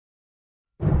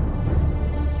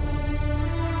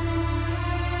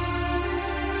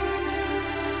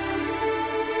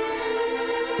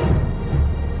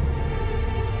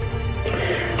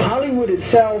Hollywood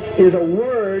itself is a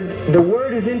word. The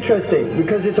word is interesting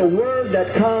because it's a word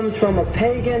that comes from a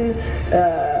pagan.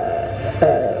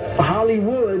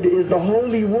 Hollywood is the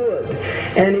holy wood,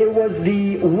 and it was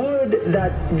the wood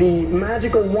that the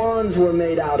magical wands were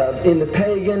made out of in the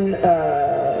pagan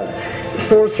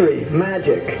sorcery,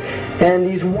 magic. And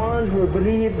these wands were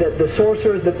believed that the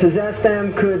sorcerers that possessed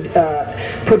them could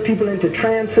put people into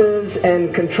trances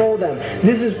and control them.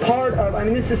 This is part of,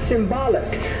 this is symbolic,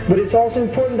 but it's also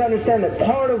important to understand that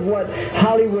part of what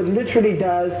Hollywood literally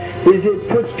does is it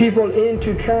puts people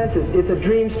into trances. It's a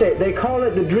dream state. They call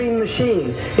it the dream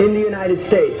machine in the United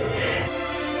States.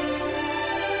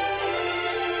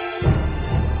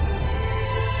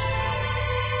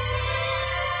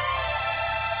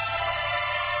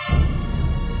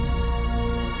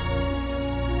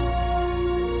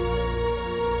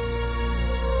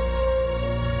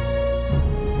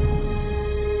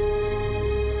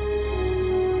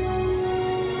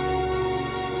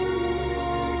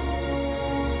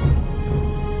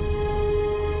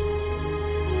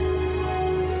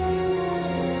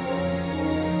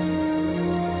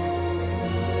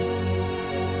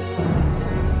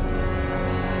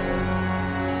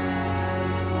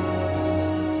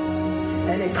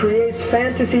 Creates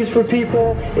fantasies for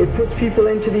people. It puts people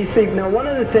into these things. Now, one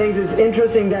of the things is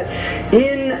interesting that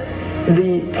in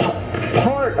the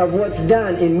part of what's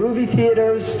done in movie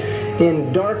theaters,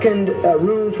 in darkened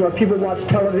rooms where people watch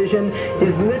television,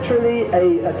 is literally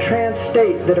a trance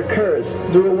state that occurs.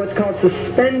 So what's called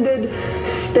suspended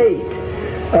state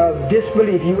of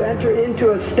disbelief. You enter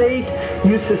into a state,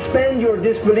 you suspend your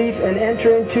disbelief and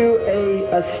enter into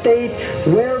a state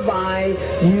whereby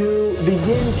you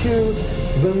begin to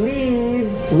believe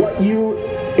what you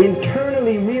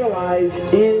internally realize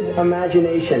is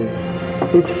imagination.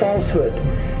 It's falsehood.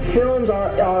 Films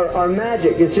are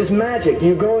magic. It's just magic.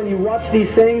 You go and you watch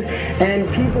these things and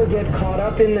people get caught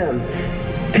up in them.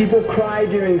 People cry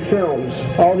during films.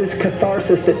 All this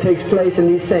catharsis that takes place in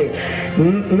these things.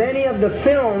 Many of the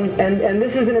films, and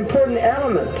this is an important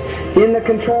element in the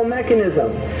control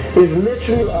mechanism, is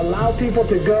literally allow people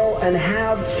to go and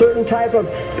have certain type of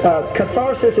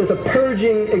catharsis as a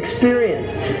purging experience,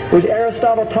 which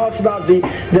Aristotle talks about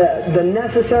the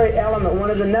necessary element. One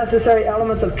of the necessary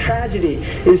elements of tragedy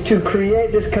is to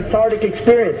create this cathartic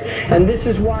experience. And this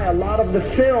is why a lot of the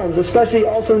films, especially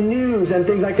also news and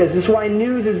things like this is why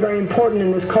news is very important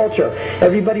in this culture.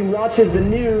 Everybody watches the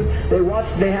news.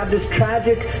 They have this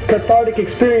tragic, cathartic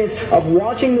experience of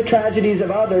watching the tragedies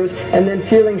of others and then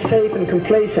feeling safe and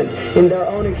complacent in their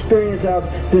own experience of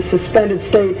this suspended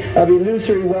state of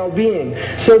illusory well-being.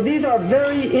 So these are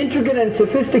very intricate and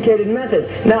sophisticated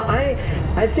methods. Now,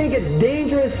 I think it's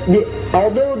dangerous,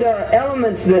 although there are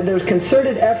elements, there's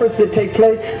concerted efforts that take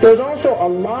place, there's also a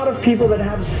lot of people that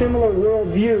have similar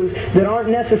worldviews that aren't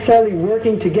necessarily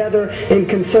working together in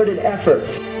concerted efforts.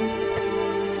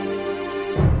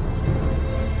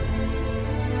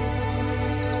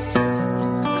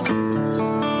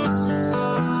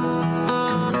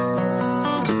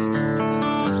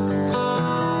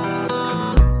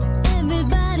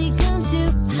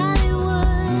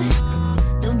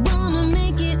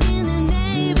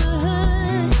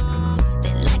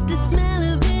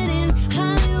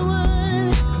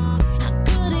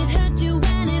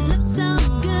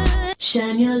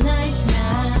 Shine your light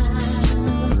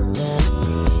now.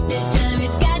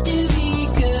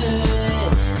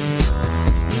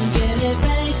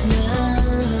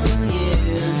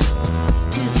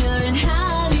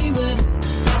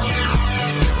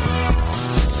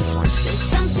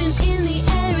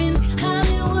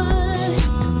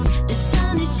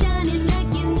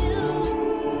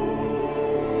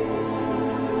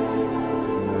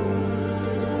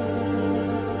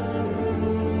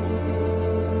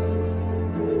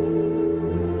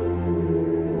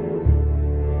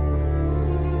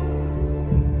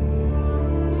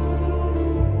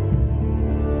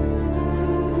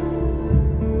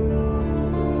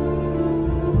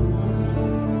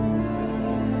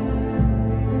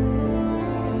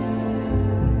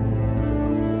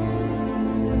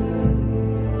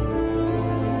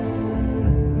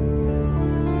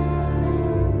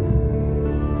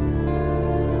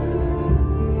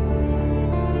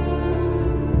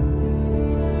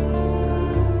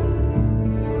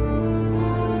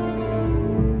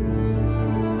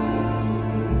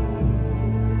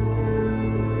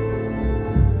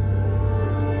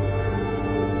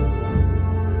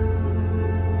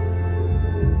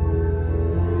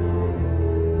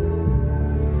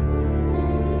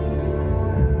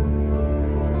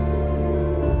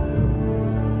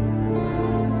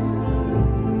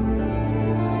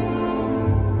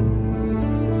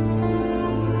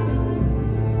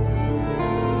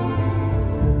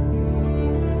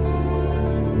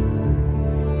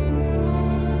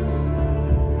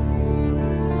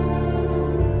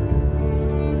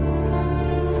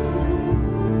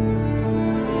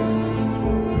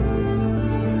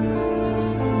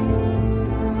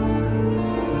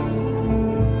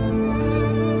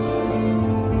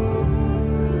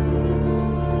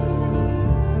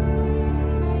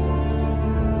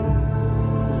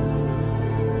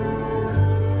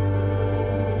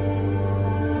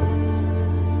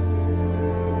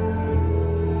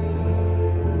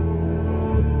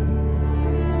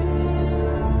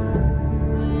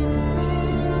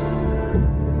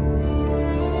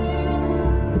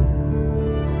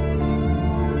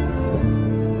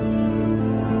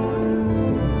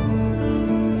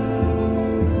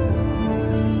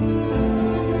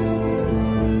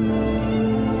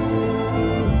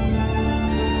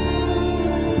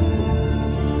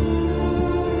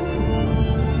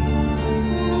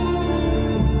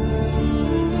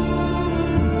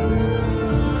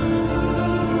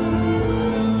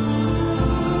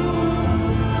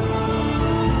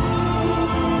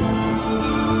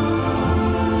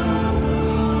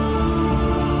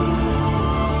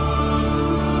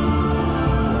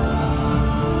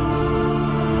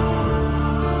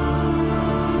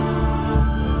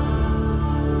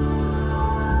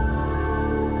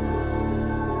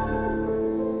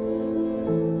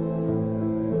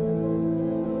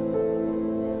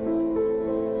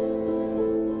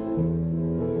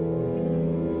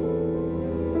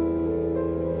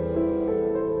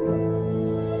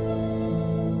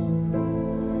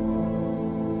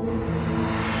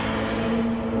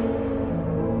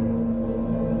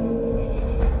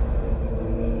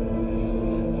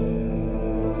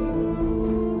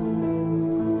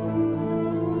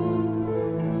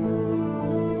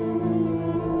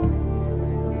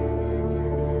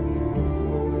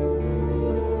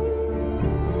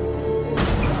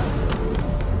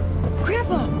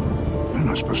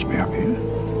 supposed to be up here.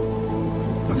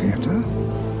 Looking at that?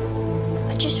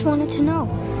 I just wanted to know.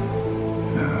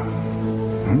 Yeah.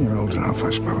 Well, you're old enough,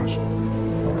 I suppose.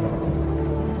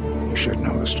 You should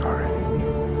know the story.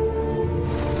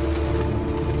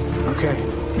 Okay,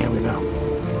 here we go.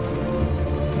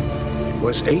 It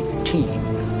was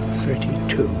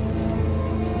 1832.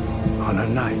 On a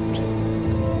night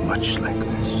much like this.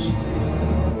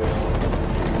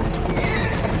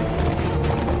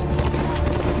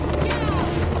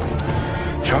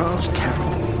 Charles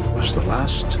Carroll was the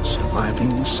last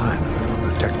surviving signer of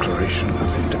the Declaration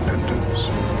of Independence.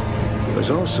 He was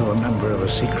also a member of a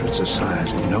secret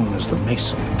society known as the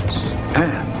Masons,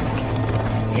 and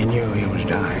he knew he was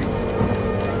dying.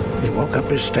 He woke up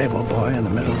his stable boy in the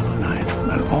middle of the night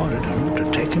and ordered him to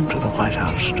take him to the White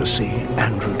House to see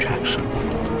Andrew Jackson,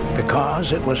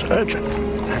 because it was urgent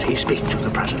that he speak to the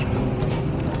president.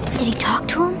 Did he talk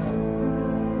to him?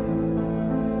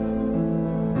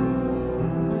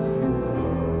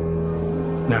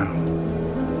 No,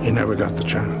 he never got the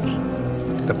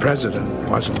chance. The president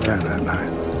wasn't there that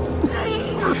night.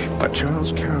 But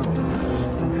Charles Carroll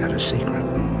had a secret.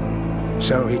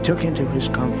 So he took into his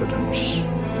confidence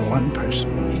the one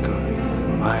person he could,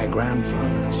 my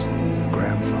grandfather's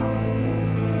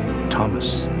grandfather,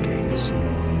 Thomas Gates.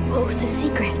 What was the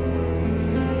secret?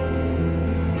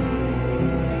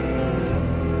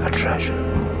 A treasure.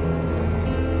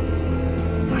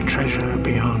 A treasure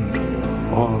beyond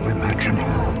all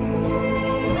imagining.